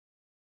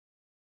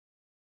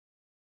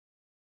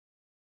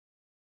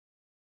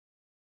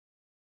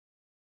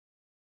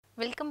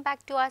Welcome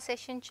back to our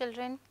session,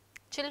 children.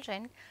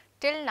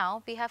 Till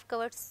now we have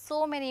covered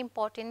so many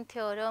important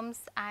theorems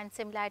and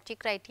similarity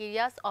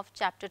criteria of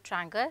chapter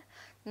triangle.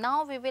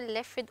 Now we will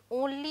left with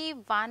only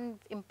one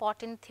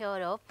important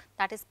theorem,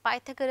 that is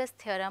Pythagoras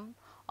theorem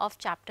of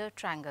chapter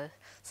triangle.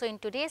 So in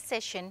today's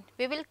session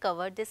we will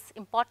cover this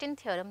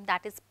important theorem,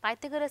 that is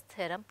Pythagoras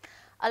theorem.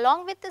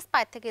 Along with this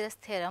Pythagoras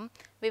theorem,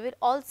 we will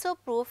also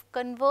prove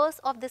converse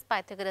of this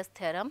Pythagoras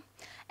theorem.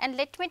 And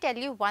let me tell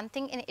you one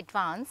thing in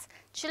advance,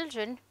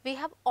 children, we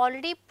have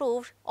already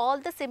proved all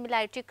the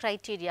similarity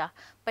criteria,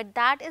 but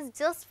that is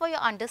just for your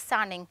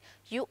understanding.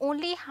 You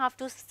only have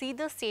to see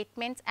the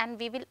statements and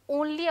we will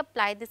only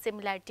apply the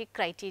similarity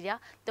criteria.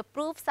 The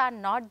proofs are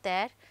not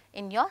there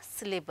in your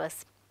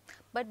syllabus.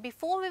 But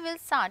before we will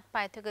start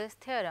Pythagoras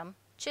theorem,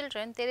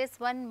 children, there is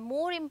one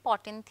more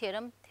important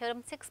theorem,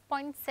 theorem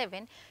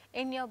 6.7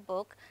 in your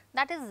book,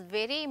 that is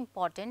very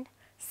important.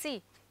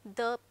 See,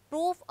 the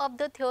proof of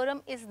the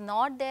theorem is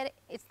not there,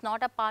 it is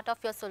not a part of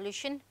your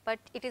solution, but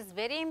it is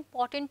very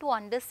important to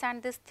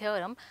understand this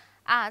theorem,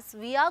 as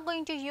we are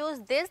going to use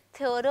this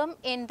theorem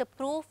in the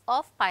proof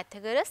of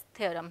Pythagoras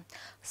theorem.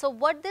 So,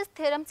 what this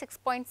theorem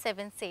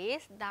 6.7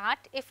 says,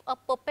 that if a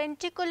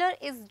perpendicular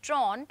is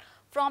drawn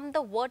from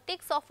the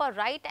vertex of a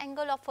right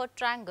angle of a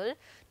triangle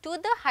to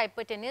the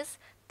hypotenuse,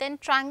 then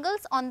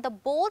triangles on the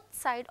both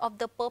side of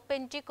the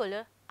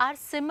perpendicular are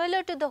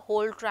similar to the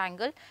whole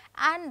triangle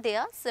and they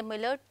are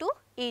similar to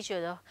each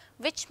other,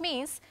 which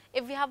means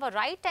if we have a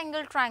right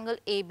angle triangle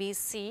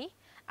ABC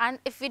and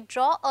if we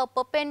draw a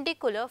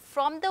perpendicular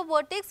from the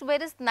vertex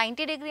where is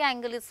 90-degree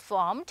angle is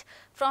formed,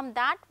 from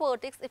that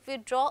vertex if we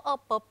draw a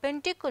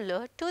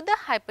perpendicular to the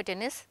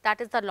hypotenuse, that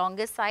is the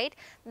longest side,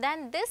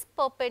 then this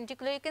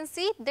perpendicular, you can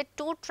see the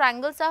two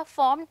triangles are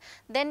formed.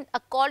 Then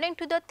according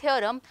to the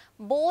theorem,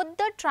 both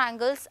the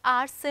triangles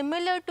are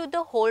similar to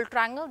the whole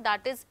triangle,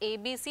 that is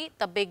ABC,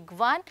 the big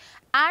one,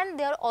 and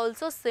they are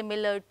also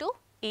similar to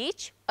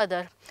each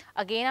other.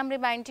 Again I am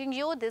reminding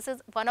you, this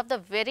is one of the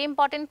very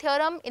important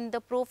theorem in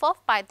the proof of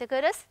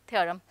Pythagoras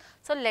theorem.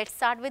 So let us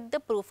start with the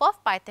proof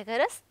of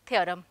Pythagoras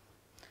theorem.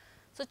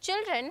 So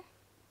children,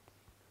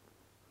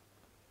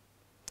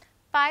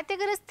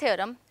 Pythagoras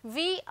theorem,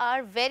 we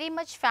are very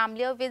much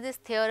familiar with this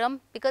theorem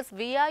because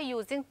we are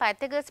using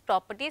Pythagoras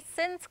properties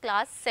since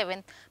class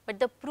 7, but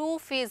the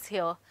proof is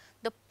here.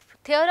 The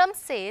theorem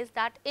says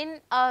that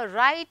in a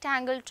right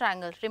angle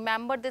triangle,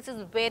 remember this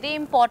is very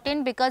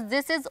important because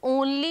this is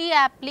only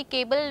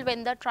applicable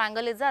when the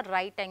triangle is a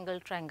right angle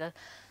triangle.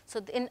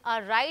 So in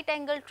a right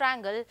angle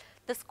triangle,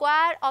 the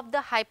square of the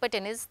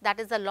hypotenuse, that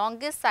is the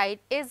longest side,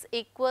 is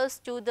equals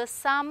to the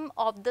sum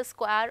of the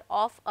square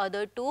of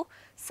other two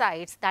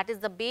sides, that is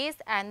the base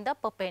and the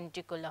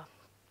perpendicular.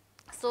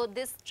 So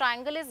this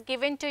triangle is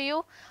given to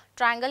you,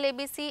 triangle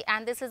ABC,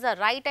 and this is a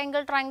right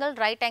angle triangle,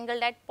 right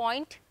angled at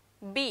point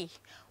B.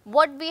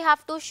 What we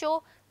have to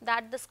show,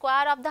 that the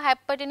square of the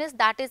hypotenuse,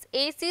 that is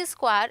AC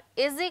square,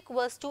 is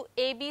equals to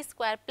AB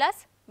square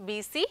plus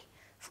BC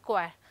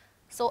square.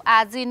 So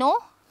as you know,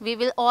 we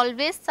will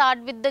always start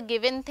with the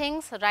given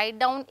things. Write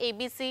down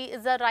ABC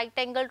is a right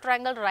angle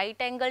triangle, right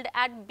angled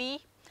at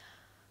B.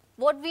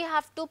 What we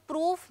have to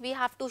prove? We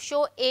have to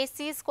show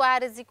AC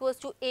square is equals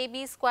to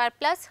AB square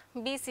plus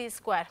BC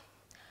square.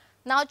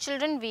 Now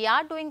children, we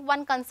are doing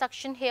one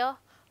construction here.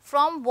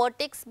 From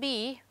vertex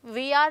B,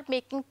 we are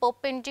making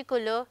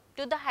perpendicular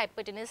to the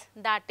hypotenuse,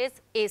 that is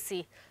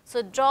AC.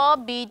 So draw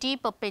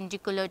BD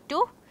perpendicular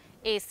to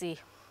AC.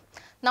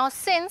 Now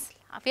since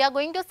we are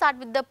going to start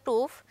with the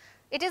proof,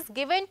 it is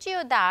given to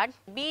you that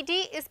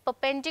BD is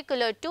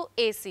perpendicular to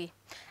AC,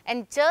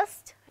 and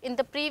just in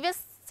the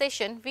previous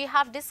session we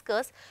have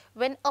discussed,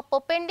 when a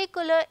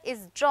perpendicular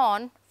is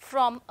drawn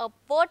from a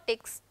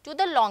vertex to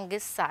the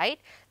longest side,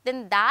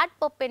 then that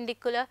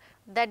perpendicular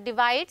that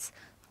divides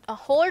a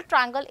whole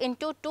triangle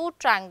into two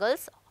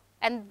triangles,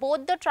 and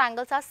both the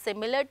triangles are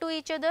similar to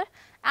each other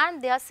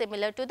and they are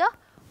similar to the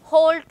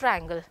whole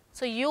triangle.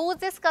 So use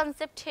this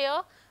concept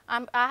here.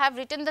 I have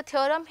written the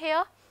theorem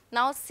here.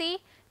 Now see,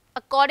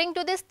 according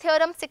to this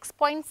theorem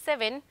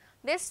 6.7,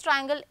 this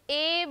triangle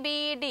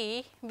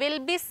ABD will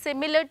be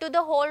similar to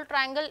the whole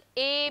triangle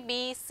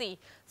ABC.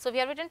 So we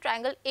have written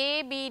triangle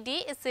ABD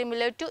is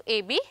similar to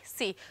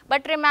ABC,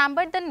 but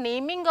remember the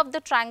naming of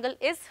the triangle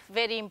is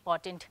very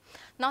important.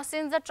 Now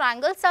since the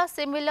triangles are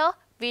similar,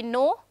 we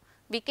know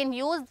we can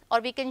use or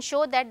we can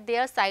show that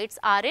their sides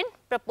are in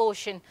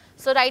proportion.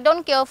 So write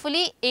down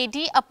carefully, AD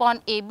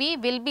upon AB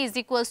will be is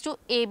equals to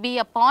AB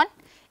upon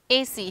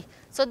AC.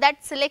 So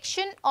that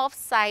selection of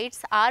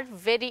sides are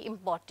very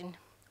important.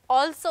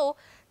 Also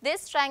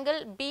this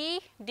triangle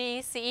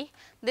BDC,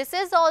 this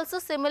is also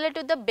similar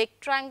to the big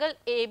triangle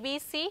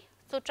ABC.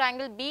 So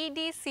triangle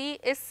BDC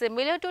is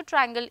similar to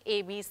triangle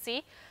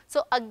ABC.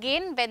 So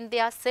again when they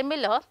are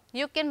similar,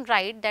 you can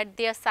write that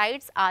their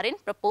sides are in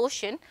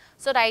proportion.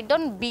 So write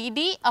down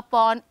BD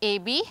upon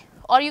AB,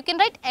 or you can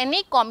write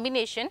any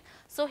combination.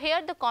 So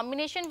here the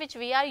combination which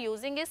we are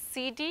using is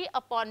CD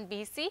upon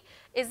BC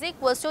is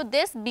equals to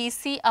this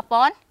BC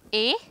upon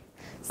A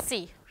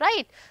C,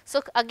 right.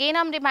 So, again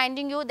I am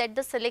reminding you that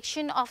the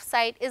selection of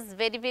side is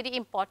very, very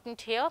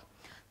important here.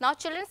 Now,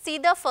 children, see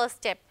the first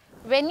step.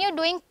 When you are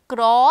doing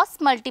cross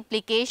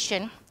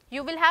multiplication,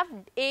 you will have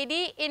AD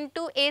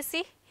into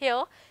AC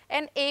here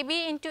and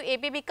AB into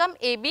AB become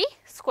AB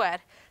square.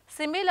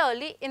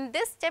 Similarly, in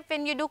this step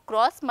when you do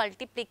cross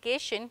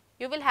multiplication,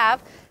 you will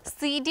have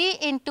CD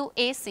into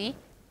AC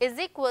is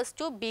equals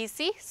to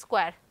BC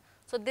square.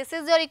 So, this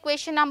is your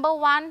equation number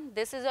 1,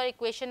 this is your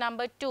equation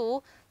number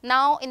 2.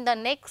 Now, in the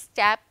next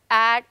step,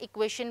 add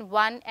equation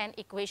 1 and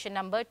equation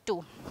number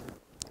 2.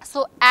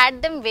 So,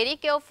 add them very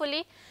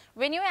carefully.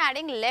 When you are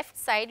adding left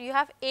side, you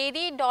have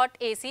AD dot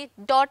AC,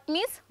 dot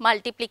means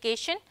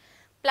multiplication,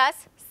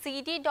 plus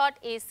CD dot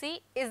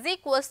AC is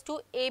equals to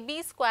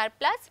AB square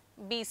plus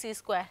BC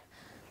square.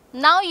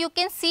 Now, you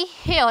can see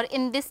here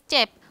in this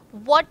step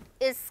what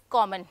is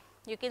common.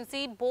 You can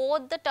see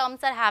both the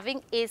terms are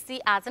having AC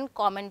as a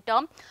common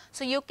term.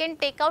 So, you can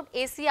take out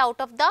AC out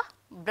of the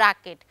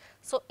bracket.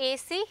 So,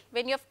 AC,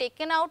 when you have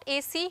taken out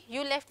AC,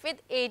 you left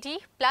with AD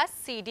plus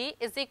CD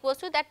is equals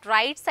to that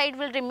right side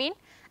will remain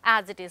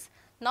as it is.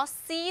 Now,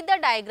 see the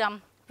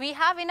diagram. We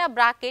have in a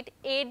bracket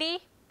AD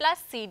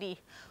plus CD.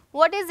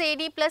 What is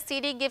AD plus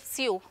CD gives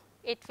you?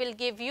 It will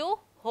give you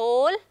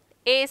whole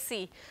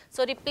AC.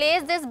 So,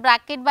 replace this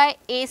bracket by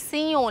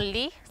AC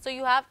only. So,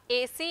 you have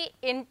AC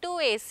into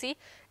AC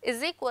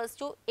is equals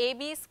to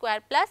AB square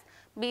plus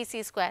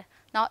BC square.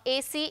 Now,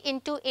 AC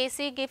into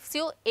AC gives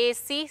you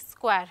AC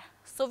square.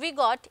 So, we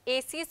got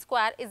AC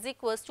square is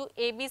equals to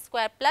AB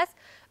square plus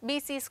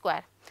BC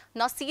square.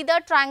 Now, see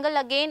the triangle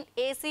again,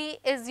 AC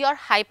is your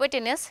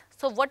hypotenuse.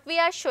 So, what we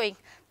are showing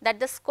that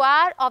the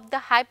square of the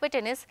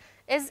hypotenuse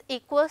is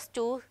equals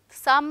to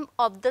sum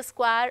of the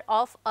square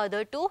of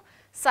other two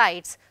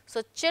sides.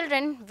 So,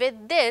 children,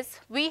 with this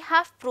we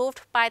have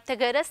proved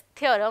Pythagoras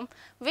theorem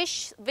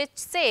which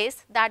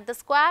says that the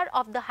square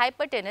of the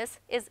hypotenuse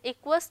is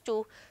equals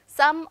to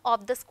sum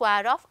of the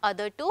square of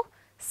other two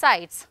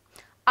sides.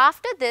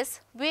 After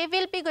this, we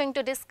will be going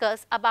to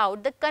discuss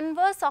about the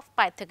converse of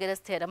Pythagoras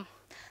theorem.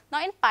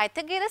 Now, in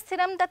Pythagoras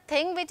theorem, the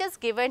thing which is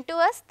given to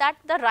us that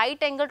the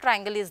right angle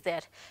triangle is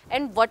there,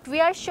 and what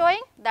we are showing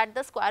that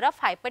the square of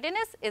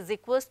hypotenuse is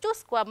equals to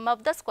sum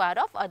of the square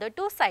of other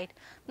two sides.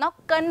 Now,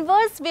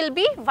 converse will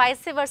be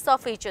vice versa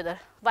of each other.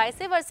 Vice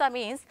versa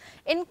means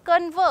in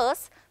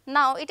converse,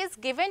 now it is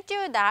given to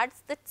you that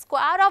the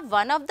square of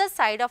one of the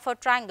side of a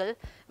triangle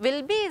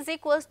will be is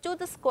equals to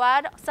the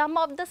square sum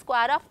of the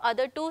square of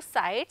other two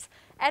sides,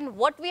 and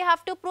what we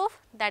have to prove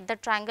that the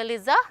triangle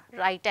is a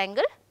right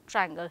angle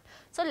triangle.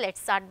 So, let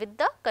us start with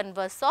the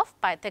converse of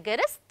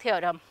Pythagoras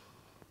theorem.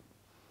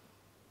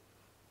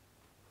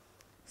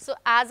 So,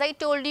 as I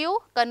told you,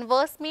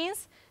 converse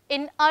means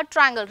in a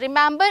triangle.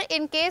 Remember,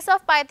 in case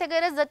of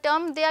Pythagoras, the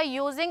term they are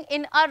using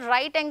in a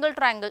right angle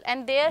triangle,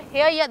 and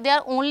here they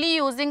are only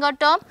using a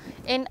term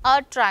in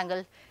a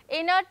triangle.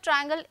 In a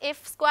triangle,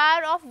 if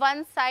square of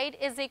one side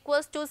is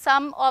equals to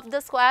sum of the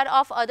square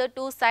of other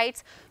two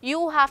sides,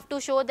 you have to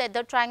show that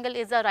the triangle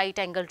is a right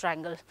angle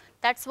triangle.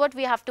 That is what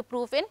we have to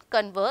prove in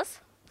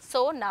converse.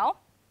 So, now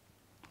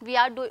we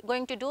are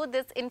going to do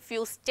this in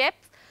few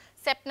steps.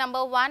 Step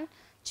number 1,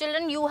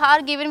 children, you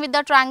are given with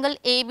the triangle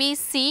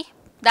ABC,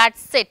 that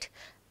is it.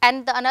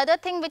 And the another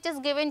thing which is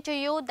given to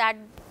you that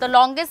the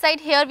longest side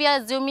here we are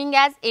assuming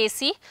as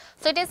AC.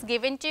 So, it is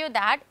given to you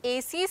that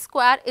AC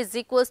square is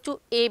equals to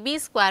AB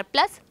square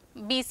plus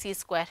BC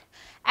square.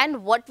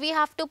 And what we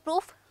have to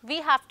prove?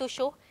 We have to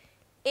show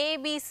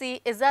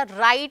ABC is a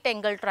right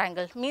angle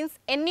triangle, means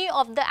any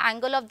of the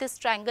angle of this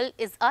triangle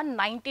is a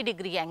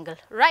 90-degree angle,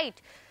 right.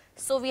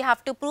 So, we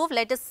have to prove,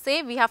 let us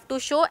say we have to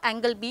show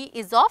angle B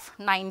is of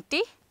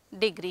 90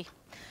 degree.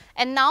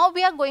 And now,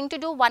 we are going to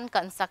do one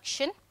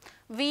construction.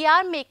 We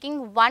are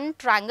making one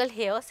triangle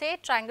here, say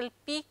triangle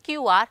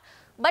PQR,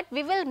 but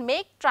we will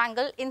make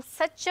triangle in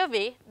such a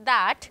way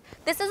that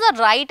this is a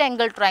right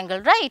angle triangle,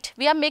 right.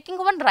 We are making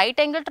one right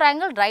angle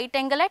triangle, right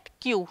angle at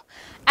Q.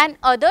 And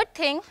other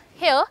thing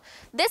here,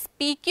 this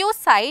PQ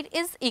side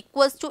is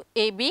equals to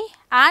AB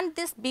and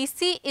this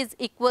BC is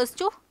equals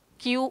to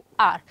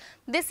QR.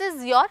 This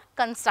is your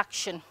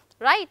construction,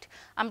 right.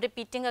 I am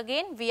repeating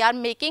again, we are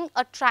making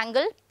a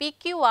triangle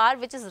PQR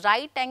which is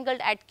right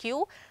angled at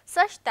Q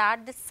such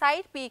that this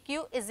side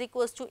PQ is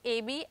equals to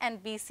AB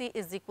and BC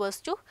is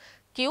equals to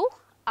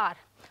QR.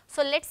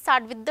 So, let us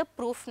start with the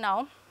proof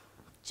now.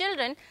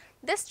 Children,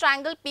 this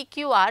triangle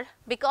PQR,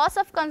 because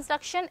of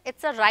construction, it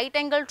is a right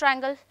angle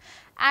triangle,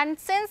 and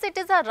since it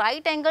is a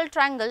right angle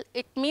triangle,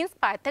 it means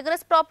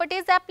Pythagoras property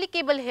is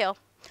applicable here.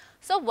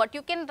 So, what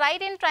you can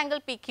write in triangle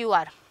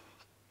PQR?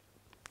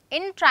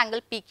 In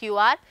triangle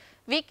PQR,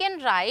 we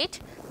can write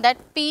that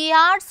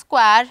PR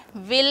square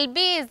will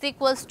be is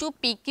equals to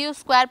PQ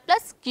square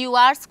plus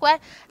QR square,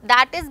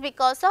 that is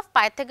because of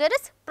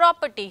Pythagoras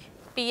property.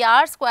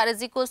 PR square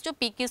is equals to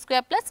PQ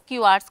square plus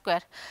QR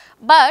square.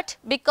 But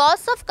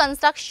because of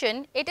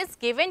construction, it is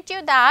given to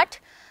you that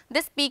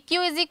this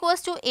PQ is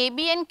equals to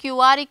AB and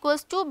QR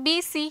equals to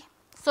BC.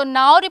 So,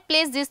 now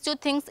replace these two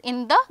things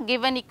in the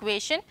given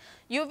equation.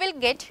 You will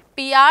get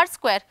PR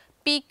square.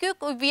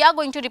 PQ we are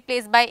going to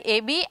replace by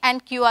AB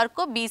and QR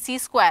को BC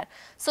square.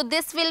 So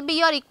this will be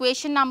your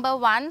equation number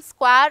 1.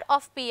 Square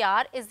of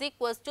PR is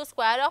equals to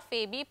square of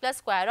AB plus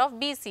square of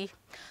BC.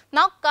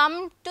 Now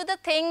come to the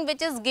thing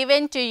which is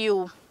given to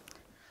you.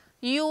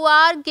 You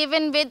are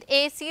given with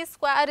AC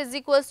square is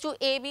equals to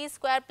AB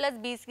square plus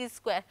BC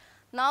square.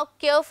 Now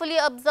carefully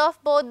observe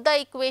both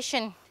the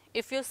equation.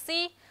 If you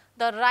see,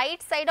 the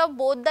right side of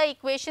both the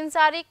equations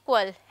are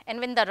equal, and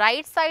when the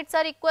right sides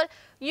are equal,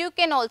 you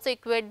can also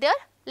equate their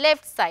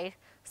left side.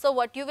 So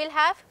what you will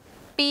have?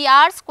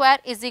 PR square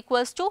is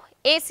equals to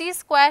AC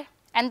square,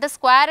 and the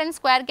square and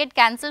square get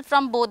cancelled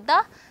from both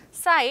the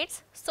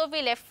sides. So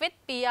we left with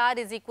PR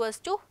is equals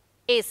to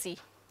AC,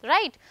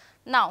 right?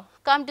 Now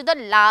come to the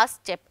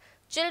last step.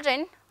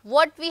 Children,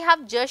 what we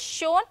have just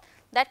shown,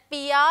 that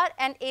PR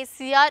and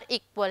AC are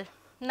equal.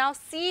 Now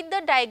see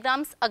the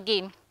diagrams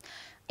again.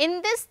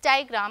 In this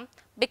diagram,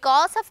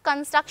 because of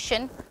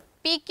construction,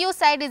 PQ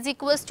side is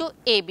equals to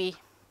AB.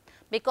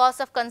 Because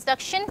of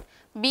construction,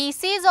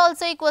 BC is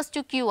also equals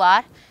to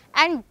QR,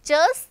 and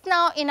just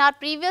now in our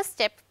previous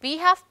step, we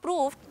have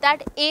proved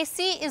that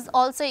AC is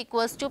also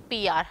equals to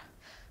PR.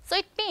 So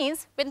it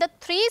means when the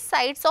three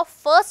sides of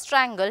first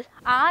triangle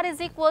R is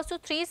equals to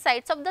three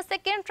sides of the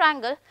second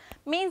triangle,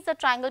 means the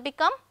triangle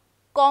become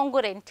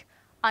congruent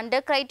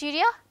under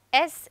criteria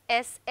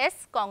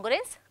SSS,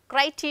 congruence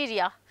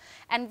criteria.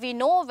 And we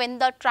know when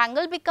the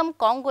triangle become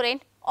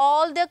congruent,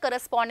 all their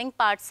corresponding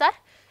parts are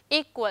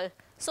equal.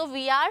 So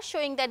we are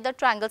showing that the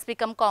triangles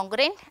become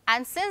congruent,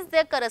 and since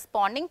their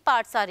corresponding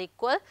parts are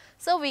equal,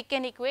 so we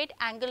can equate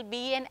angle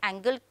B and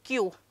angle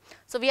Q.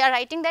 So we are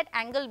writing that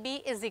angle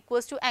B is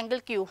equals to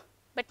angle Q.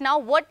 But now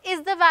what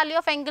is the value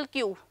of angle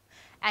Q?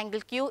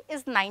 Angle Q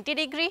is 90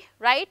 degree,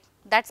 right?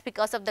 That's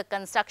because of the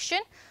construction.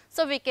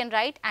 So we can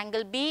write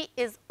angle B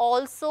is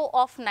also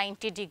of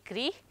 90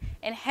 degree,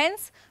 and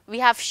hence we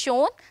have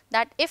shown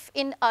that if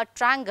in a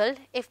triangle,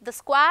 if the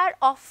square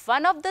of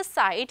one of the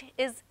side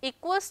is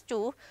equals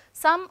to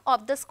sum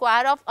of the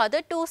square of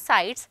other two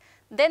sides,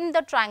 then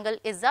the triangle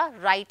is a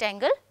right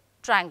angle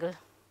triangle.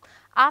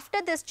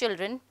 After this,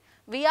 children,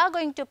 we are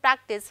going to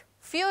practice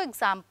few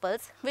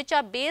examples which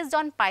are based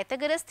on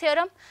Pythagoras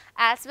theorem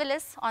as well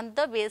as on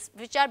the base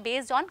which are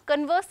based on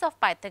converse of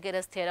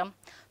Pythagoras theorem.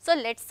 So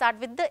let's start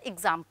with the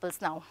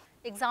examples now.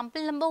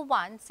 Example number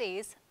 1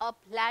 says a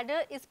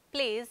ladder is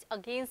placed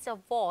against a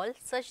wall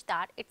such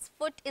that its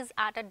foot is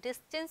at a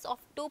distance of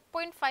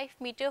 2.5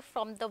 meter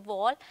from the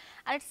wall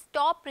and its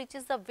top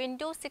reaches the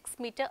window 6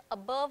 meter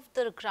above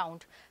the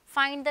ground.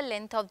 Find the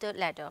length of the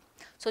ladder.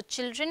 So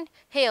children,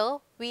 here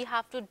we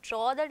have to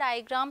draw the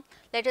diagram.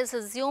 Let us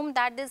assume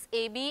that this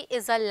AB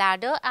is a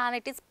ladder and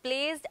it is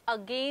placed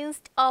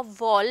against a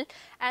wall,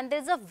 and there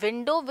is a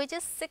window which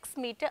is 6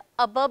 meter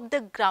above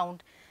the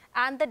ground,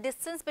 and the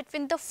distance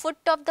between the foot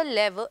of the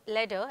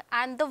ladder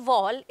and the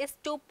wall is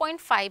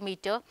 2.5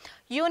 meter.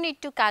 You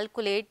need to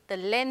calculate the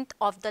length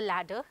of the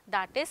ladder,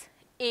 that is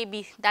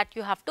AB, that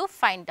you have to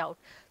find out.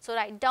 So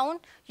write down,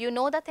 you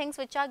know the things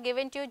which are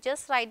given to you,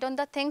 just write down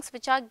the things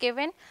which are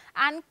given,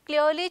 and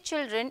clearly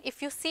children,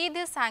 if you see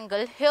this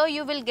angle, here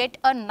you will get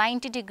a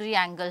 90 degree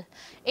angle.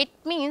 It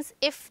means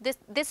if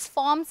this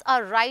forms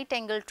a right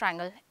angle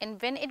triangle, and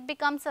when it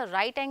becomes a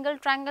right angle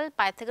triangle,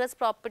 Pythagoras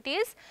property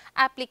is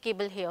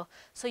applicable here.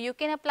 So you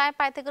can apply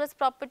Pythagoras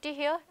property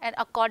here, and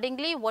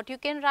accordingly what you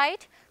can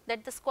write,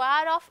 that the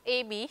square of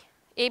AB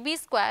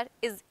square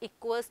is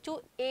equals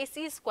to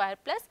AC square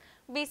plus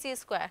BC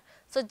square.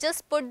 So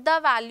just put the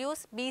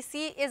values.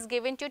 BC is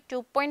given to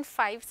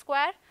 2.5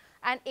 square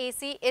and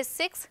AC is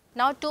 6.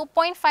 Now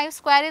 2.5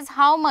 square is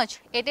how much?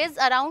 It is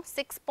around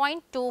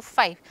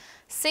 6.25.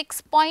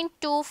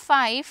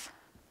 6.25,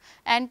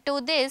 and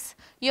to this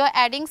you are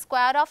adding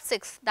square of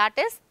 6, that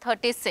is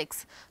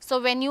 36.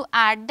 So when you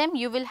add them,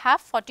 you will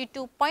have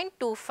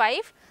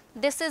 42.25.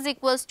 This is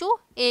equals to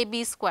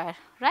AB square,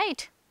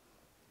 right?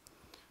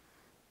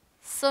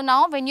 So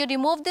now when you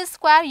remove this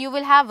square, you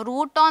will have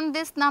root on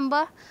this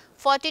number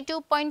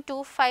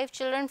 42.25.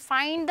 Children,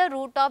 find the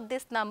root of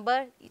this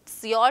number.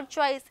 It's your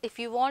choice. If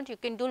you want, you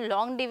can do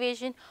long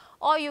division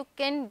or you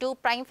can do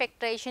prime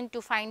factorization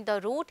to find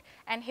the root,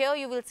 and here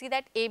you will see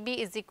that AB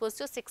is equals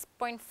to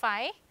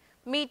 6.5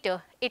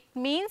 meter. It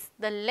means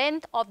the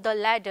length of the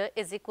ladder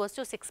is equals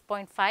to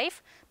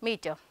 6.5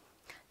 meter.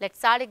 Let's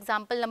start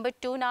example number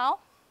 2 now.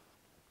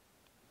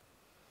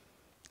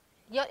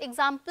 Your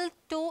example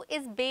 2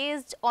 is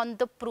based on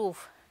the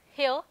proof.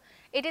 Here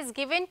it is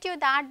given to you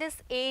that this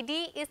AD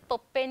is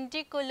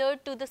perpendicular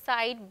to the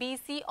side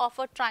BC of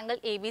a triangle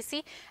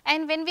ABC,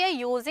 and when we are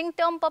using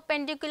term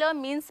perpendicular,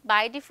 means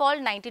by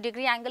default 90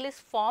 degree angle is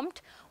formed.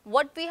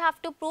 What we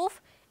have to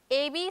prove?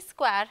 AB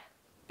square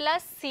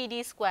plus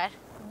CD square,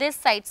 this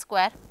side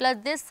square plus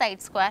this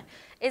side square,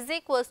 is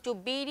equals to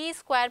BD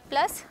square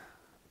plus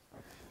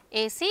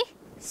AC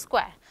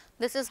square.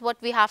 This is what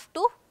we have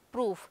to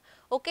prove.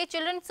 Okay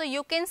children, so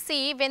you can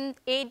see when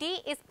AD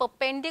is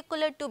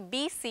perpendicular to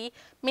BC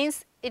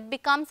means it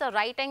becomes a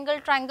right angle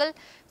triangle.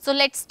 So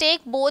let's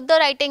take both the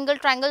right angle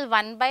triangle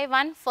one by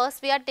one.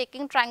 First we are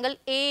taking triangle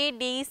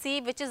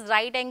ADC which is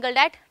right angled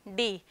at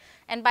D,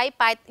 and by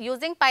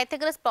using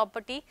Pythagoras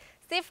property,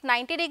 see if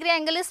 90-degree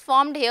angle is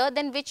formed here,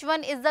 then which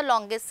one is the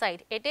longest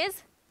side? It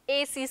is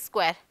AC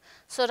square.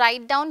 So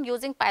write down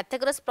using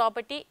Pythagoras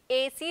property,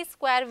 AC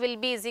square will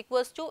be is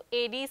equals to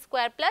AD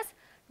square plus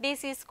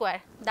DC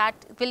square. That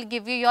will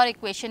give you your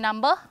equation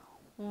number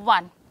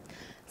 1.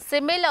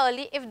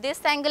 Similarly, if this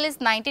angle is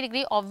 90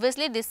 degree,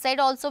 obviously this side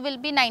also will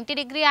be 90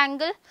 degree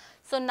angle.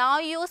 So now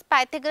use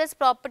Pythagoras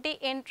property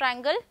in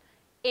triangle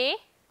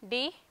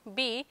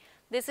ADB.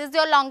 This is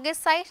your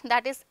longest side,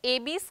 that is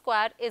AB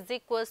square is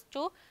equals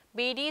to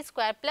BD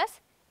square plus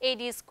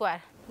AD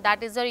square.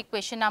 That is your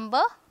equation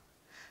number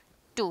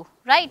 2,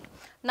 right.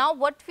 Now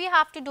what we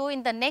have to do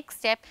in the next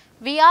step,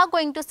 we are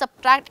going to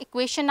subtract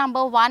equation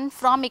number 1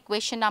 from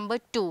equation number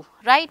 2,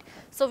 right.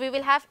 So we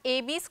will have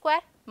AB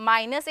square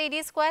minus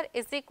AD square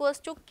is equals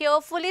to,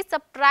 carefully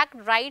subtract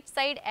right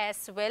side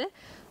as well,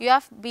 you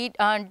have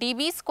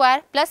DB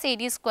square plus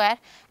AD square,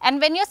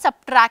 and when you are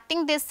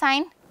subtracting this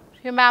sign,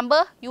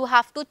 remember you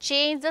have to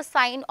change the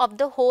sign of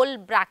the whole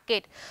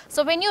bracket.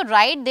 So when you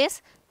write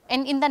this,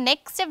 and in the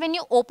next step when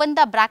you open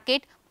the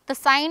bracket, the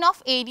sign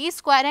of AD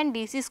square and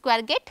DC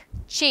square get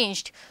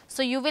changed.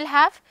 So you will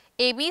have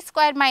AB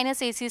square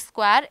minus AC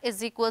square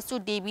is equals to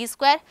DB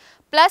square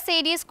plus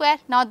AD square.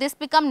 Now this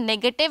become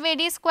negative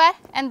AD square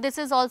and this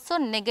is also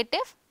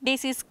negative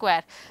DC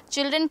square.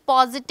 Children,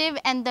 positive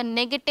and the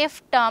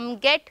negative term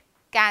get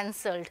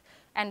cancelled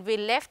and we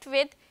left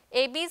with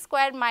AB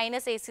square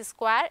minus AC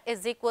square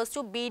is equals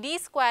to BD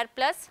square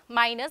plus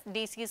minus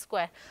DC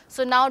square.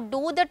 So now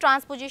do the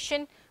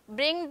transposition,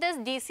 bring this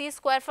DC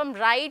square from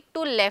right to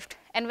left,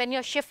 and when you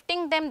are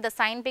shifting them, the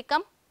sign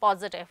become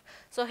positive.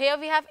 So here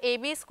we have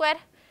AB square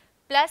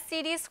plus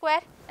CD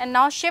square, and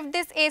now shift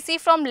this AC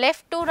from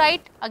left to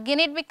right,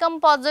 again it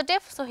become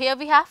positive. So here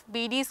we have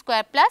BD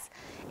square plus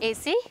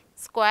AC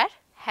square,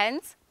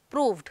 hence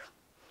proved.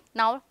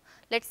 Now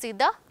let us see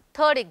the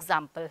third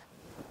example.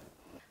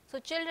 So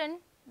children,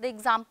 the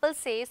example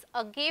says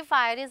a gay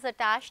wire is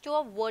attached to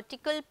a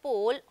vertical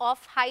pole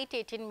of height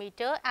 18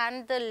 meter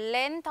and the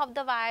length of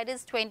the wire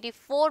is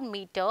 24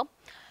 meter.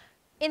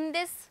 In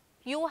this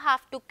you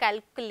have to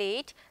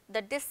calculate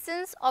the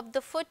distance of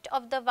the foot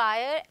of the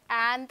wire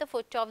and the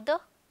foot of the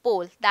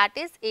pole, that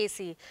is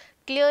AC.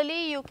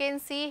 Clearly you can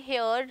see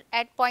here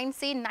at point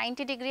C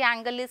 90 degree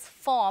angle is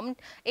formed.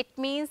 It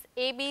means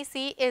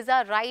ABC is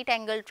a right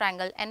angle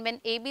triangle, and when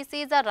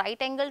ABC is a right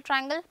angle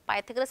triangle,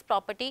 Pythagoras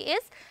property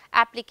is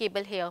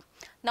applicable here.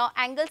 Now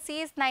angle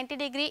C is 90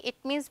 degree, it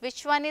means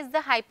which one is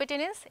the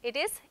hypotenuse? It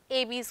is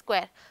AB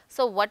square.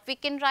 So what we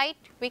can write?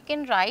 We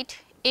can write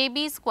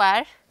AB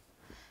square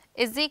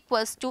is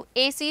equals to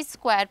AC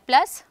square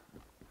plus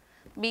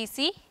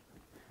BC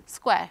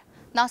square.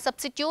 Now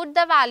substitute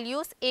the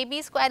values.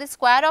 AB square is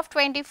square of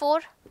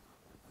 24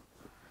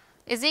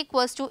 is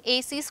equals to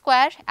AC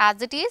square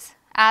as it is,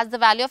 as the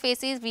value of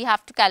AC is we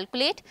have to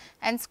calculate,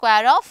 and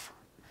square of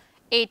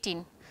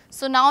 18.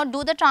 So now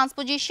do the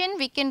transposition.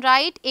 We can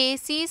write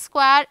AC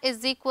square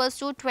is equals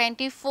to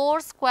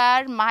 24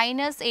 square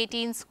minus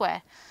 18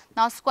 square.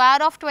 Now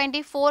square of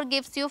 24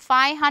 gives you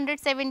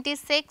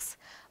 576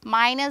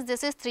 minus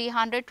this is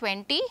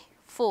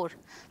 324.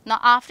 Now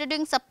after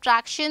doing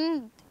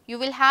subtraction you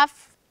will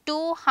have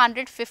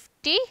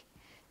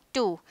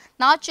 252.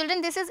 Now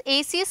children, this is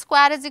AC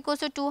square is equals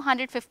to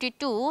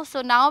 252.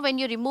 So now when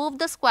you remove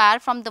the square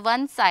from the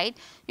one side,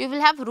 you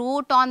will have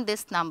root on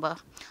this number.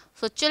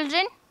 So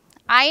children,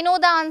 I know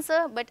the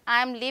answer, but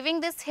I am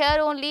leaving this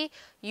here only.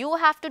 You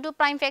have to do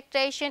prime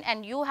factorization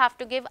and you have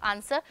to give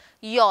answer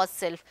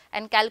yourself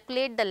and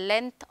calculate the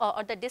length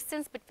or the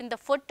distance between the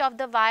foot of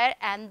the wire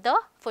and the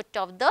foot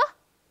of the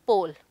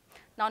pole.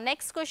 Now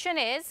next question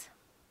is,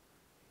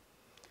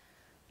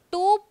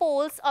 two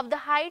poles of the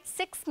height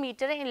 6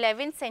 meter and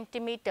 11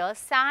 centimeter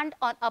stand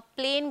on a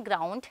plain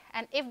ground,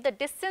 and if the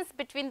distance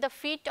between the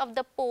feet of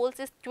the poles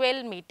is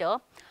 12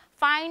 meter,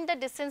 find the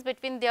distance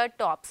between their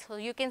tops. So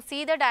you can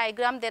see the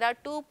diagram, there are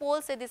two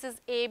poles, so this is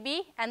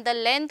AB and the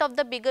length of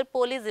the bigger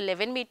pole is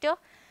 11 meter,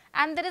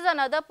 and there is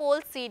another pole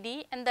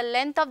CD and the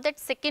length of that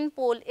second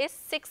pole is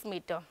 6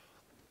 meter.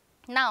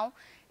 Now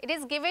it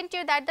is given to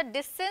you that the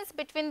distance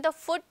between the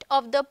foot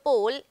of the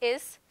pole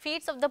is,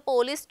 feet of the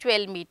pole is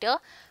 12 meter.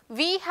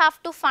 We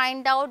have to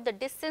find out the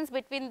distance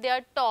between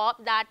their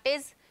top, that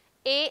is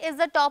A is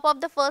the top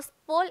of the first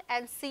pole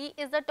and C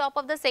is the top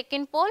of the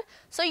second pole.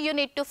 So you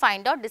need to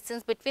find out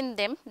distance between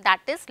them,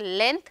 that is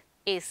length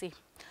AC.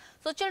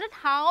 So children,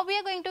 how we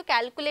are going to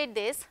calculate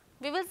this?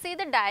 We will see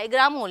the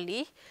diagram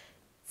only.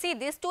 See,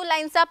 these two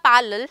lines are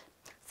parallel.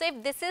 So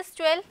if this is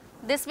 12,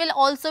 this will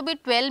also be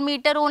 12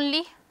 meter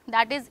only.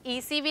 That is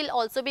EC will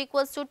also be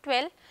equals to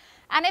 12,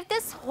 and if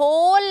this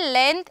whole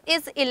length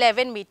is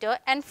 11 meter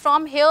and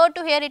from here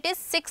to here it is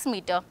 6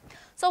 meter.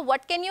 So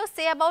what can you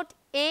say about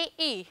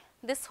AE?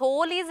 This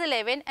whole is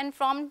 11 and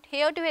from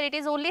here to here it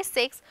is only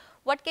 6.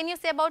 What can you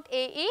say about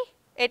AE?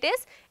 It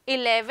is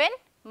 11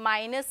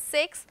 minus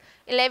 6.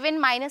 11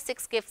 minus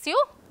 6 gives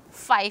you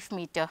 5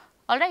 meter.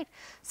 Alright.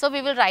 So,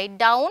 we will write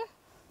down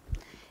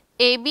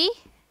AB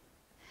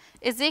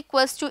is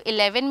equals to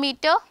 11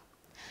 meter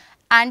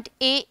and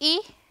AE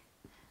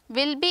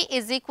will be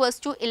is equals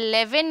to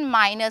 11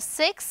 minus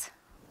 6,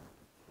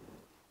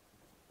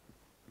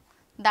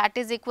 that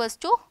is equals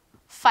to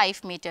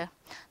 5 meter.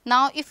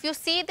 Now, if you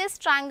see this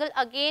triangle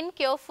again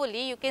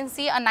carefully, you can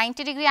see a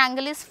 90-degree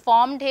angle is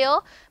formed here,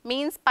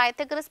 means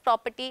Pythagoras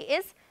property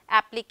is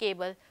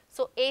applicable.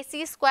 So,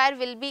 AC square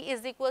will be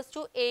is equals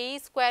to AE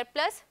square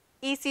plus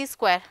EC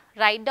square.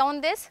 Write down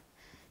this,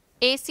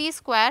 AC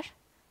square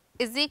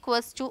is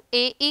equals to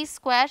AE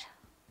square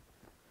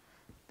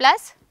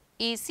plus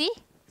EC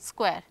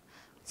square.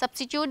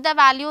 Substitute the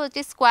value, it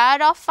is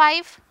square of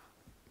 5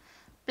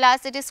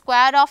 plus it is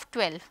square of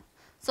 12.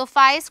 So,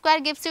 5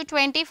 square gives you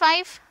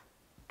 25,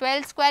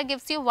 12 square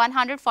gives you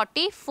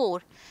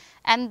 144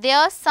 and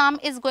their sum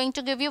is going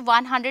to give you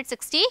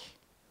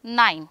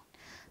 169.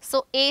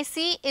 So,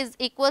 AC is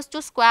equals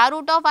to square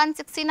root of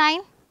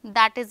 169,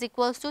 that is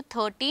equals to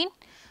 13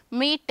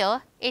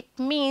 meter. It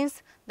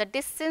means the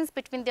distance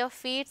between their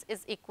feet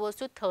is equals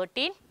to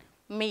 13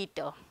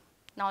 meter.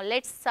 Now,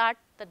 let us start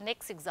the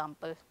next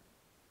example.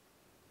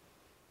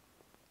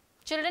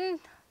 Children,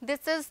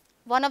 this is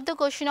one of the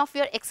question of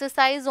your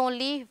exercise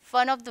only,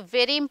 one of the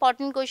very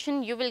important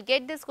question. You will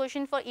get this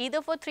question for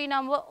either for 3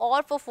 number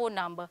or for 4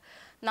 number.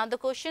 Now, the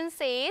question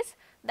says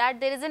that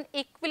there is an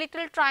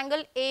equilateral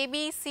triangle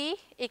ABC.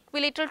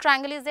 Equilateral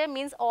triangle is there,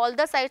 means all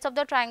the sides of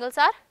the triangles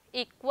are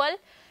equal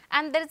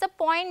and there is a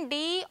point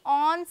D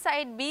on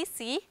side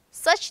BC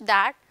such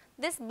that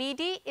this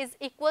BD is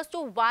equals to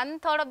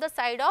 1/3 of the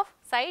side of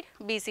side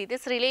BC.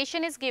 This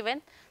relation is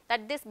given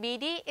that this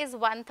BD is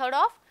 1/3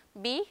 of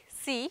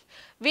BC.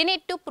 We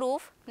need to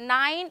prove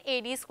 9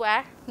 AD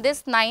square.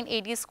 This 9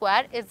 AD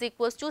square is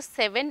equals to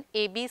 7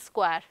 AB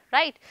square,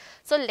 right?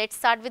 So, let us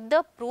start with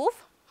the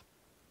proof.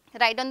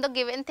 Write on the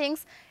given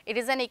things. It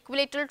is an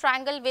equilateral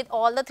triangle with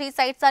all the 3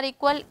 sides are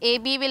equal.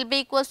 AB will be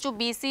equals to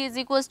BC is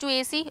equals to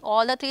AC.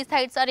 All the 3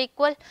 sides are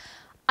equal.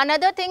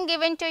 Another thing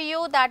given to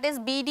you, that is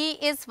BD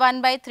is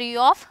 1/3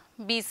 of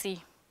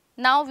BC.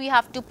 Now, we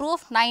have to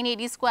prove 9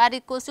 AD square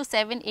equals to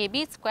 7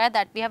 AB square,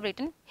 that we have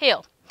written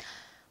here.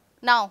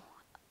 Now,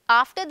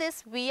 after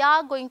this we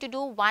are going to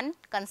do one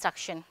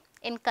construction.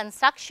 In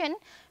construction,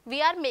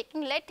 we are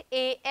making let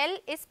AL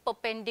is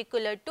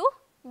perpendicular to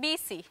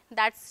BC,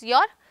 that is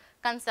your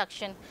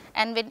construction,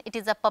 and when it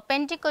is a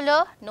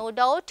perpendicular, no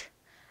doubt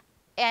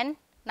an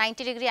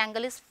 90-degree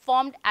angle is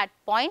formed at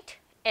point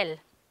L.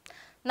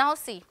 Now,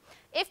 see,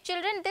 if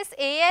children this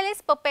AL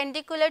is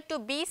perpendicular to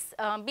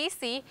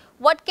BC,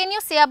 what can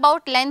you say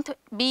about length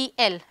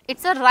BL? It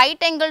is a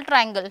right angle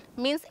triangle,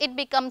 means it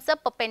becomes a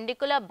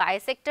perpendicular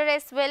bisector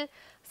as well.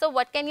 So,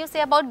 what can you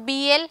say about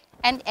BL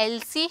and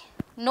LC?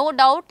 No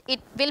doubt it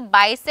will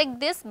bisect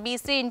this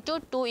BC into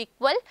 2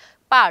 equal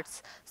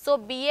parts. So,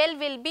 BL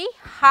will be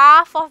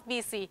half of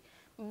BC.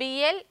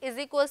 BL is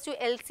equals to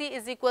LC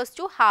is equals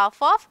to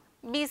half of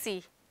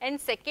BC.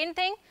 And second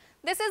thing,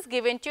 this is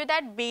given to you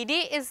that BD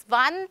is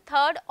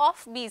 1/3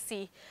 of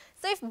BC.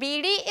 So, if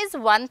BD is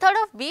 1/3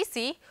 of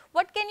BC,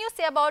 what can you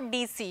say about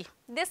DC?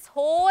 This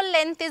whole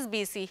length is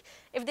BC.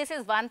 If this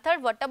is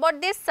 1/3, what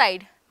about this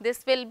side?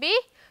 This will be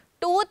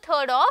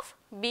 2/3 of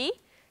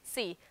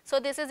BC. So,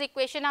 this is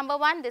equation number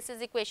 1, this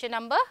is equation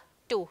number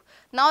 2.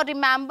 Now,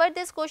 remember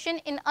this question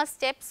in a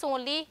steps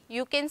only.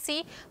 You can see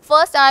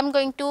first I am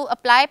going to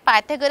apply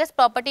Pythagoras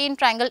property in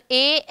triangle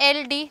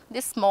ALD,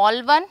 this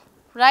small one,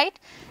 right,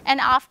 and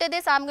after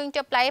this I am going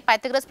to apply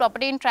Pythagoras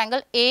property in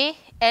triangle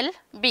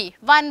ALB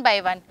one by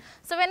one.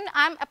 So, when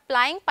I am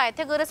applying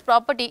Pythagoras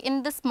property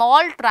in the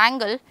small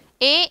triangle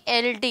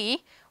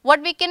ALD,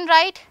 what we can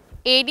write?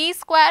 AD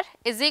square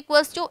is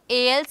equals to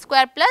AL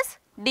square plus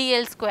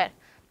DL square,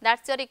 that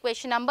is your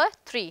equation number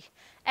 3.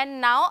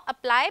 And now,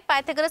 apply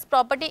Pythagoras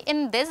property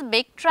in this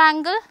big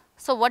triangle.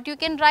 So, what you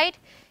can write?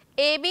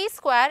 AB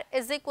square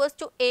is equals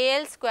to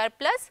AL square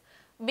plus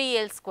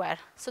BL square.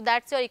 So,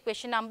 that is your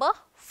equation number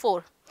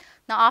 4.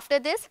 Now, after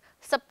this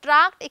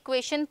subtract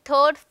equation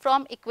 3rd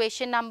from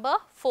equation number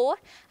 4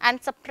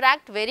 and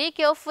subtract very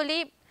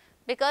carefully,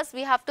 because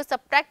we have to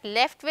subtract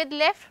left with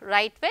left,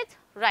 right with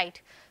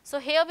right. So,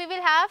 here we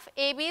will have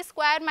AB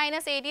square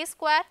minus AD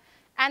square,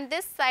 and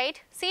this side,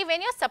 see,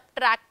 when you are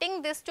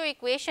subtracting this to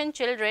equation,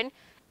 children,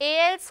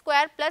 AL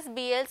square plus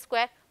BL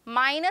square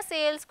minus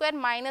AL square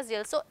minus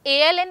DL. So,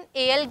 AL and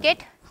AL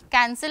get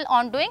cancelled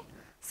on doing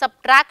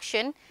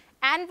subtraction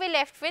and we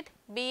left with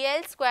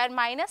BL square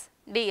minus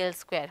DL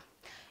square.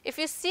 If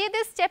you see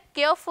this step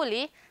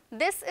carefully,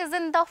 this is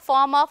in the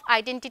form of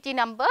identity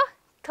number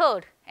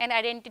 3rd, and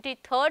identity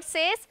 3rd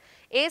says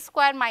A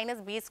square minus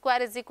B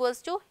square is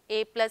equals to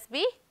A plus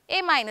B,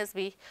 A minus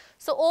B.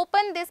 So,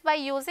 open this by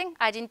using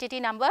identity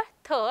number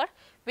 3rd.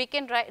 We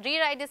can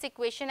rewrite this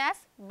equation as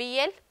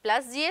BL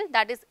plus GL,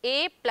 that is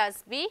A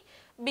plus B,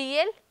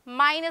 BL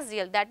minus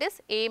DL, that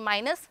is A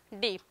minus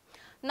D.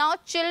 Now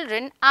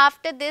children,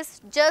 after this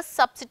just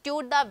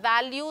substitute the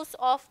values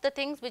of the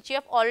things which you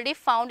have already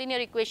found in your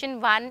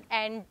equation 1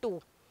 and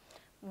 2.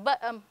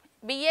 But,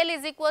 BL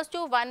is equals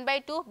to 1 by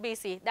 2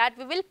 BC, that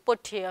we will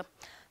put here.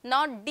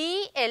 Now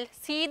DL,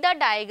 see the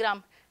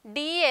diagram,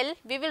 DL,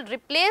 we will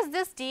replace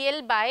this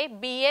DL by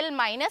BL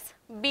minus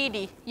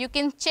BD. You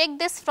can check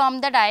this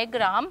from the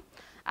diagram.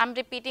 I am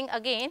repeating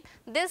again,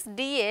 this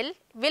DL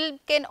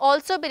can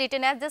also be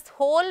written as this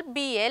whole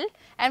BL,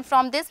 and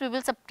from this we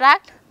will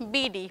subtract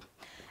BD.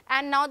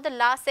 And now the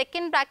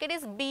second bracket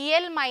is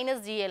BL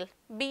minus DL.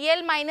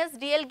 BL minus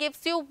DL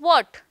gives you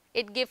what?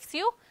 It gives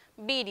you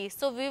BD.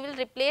 So we will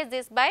replace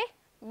this by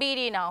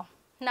BD now.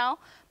 Now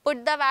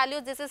put the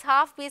values, this is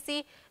half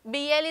BC,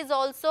 BL is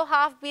also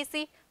half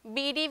BC,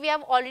 BD we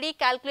have already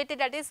calculated,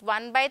 that is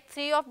 1 by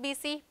 3 of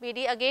BC,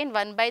 BD again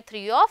 1 by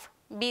 3 of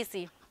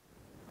BC.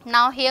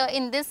 Now here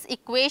in this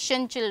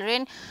equation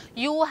children,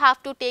 you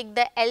have to take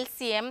the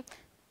LCM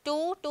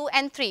 2, 2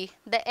 and 3.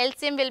 The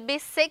LCM will be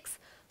 6.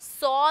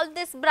 Solve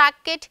this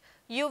bracket,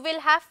 you will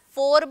have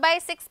 4 by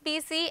 6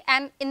 BC,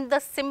 and in the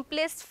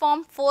simplest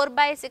form 4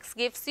 by 6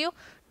 gives you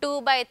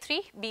 2 by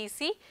 3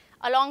 BC.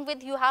 Along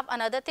with you have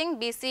another thing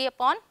BC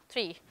upon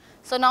 3.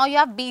 So now you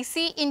have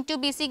BC into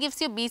BC gives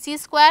you BC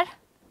square,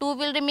 2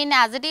 will remain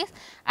as it is,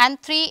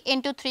 and 3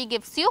 into 3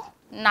 gives you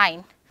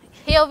 9.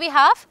 Here we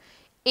have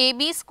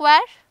AB square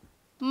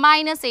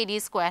minus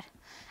AD square,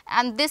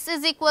 and this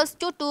is equals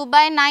to 2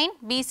 by 9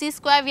 BC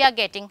square we are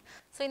getting.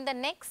 So in the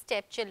next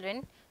step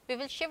children, we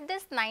will shift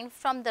this 9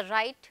 from the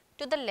right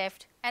to the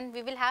left, and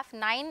we will have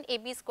 9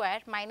 AB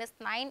square minus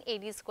 9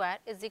 AD square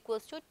is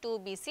equals to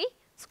 2 BC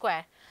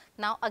square.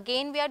 Now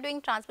again we are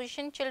doing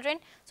transposition children.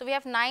 So we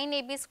have 9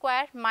 AB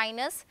square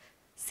minus,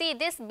 see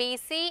this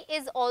BC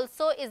is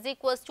also is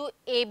equals to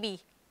AB,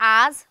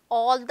 as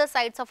all the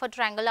sides of a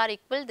triangle are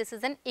equal, this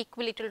is an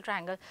equilateral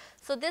triangle.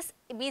 So this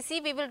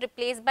BC we will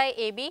replace by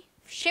AB,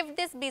 shift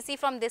this BC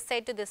from this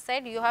side to this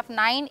side, you have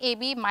 9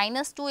 AB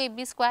minus 2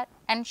 AB square,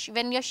 and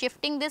when you are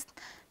shifting this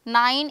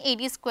 9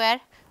 AD square,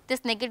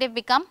 this negative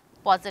become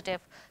positive.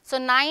 So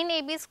 9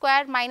 AB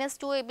square minus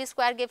 2 AB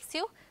square gives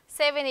you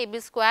 7 AB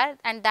square,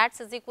 and that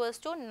is equals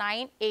to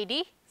 9 AD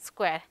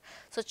square.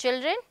 So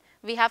children,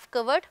 we have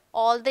covered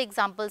all the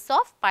examples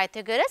of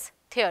Pythagoras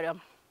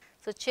theorem.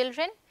 So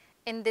children,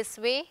 in this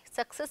way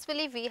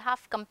successfully we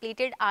have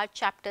completed our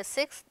chapter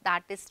 6,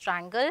 that is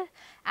triangle,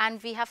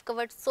 and we have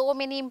covered so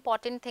many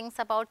important things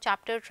about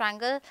chapter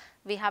triangle.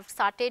 We have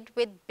started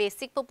with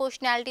basic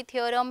proportionality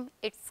theorem,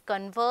 its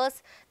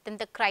converse, then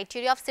the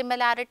criteria of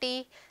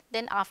similarity,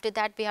 then after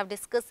that we have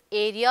discussed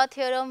area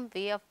theorem,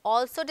 we have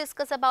also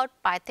discussed about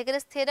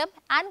Pythagoras theorem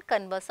and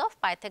converse of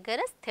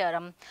Pythagoras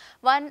theorem.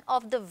 One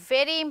of the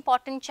very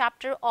important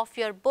chapter of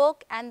your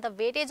book, and the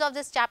weightage of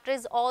this chapter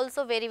is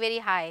also very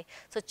high.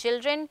 So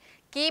children,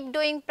 keep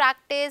doing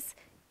practice,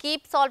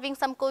 keep solving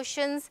some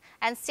questions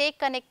and stay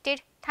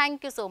connected.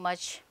 Thank you so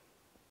much.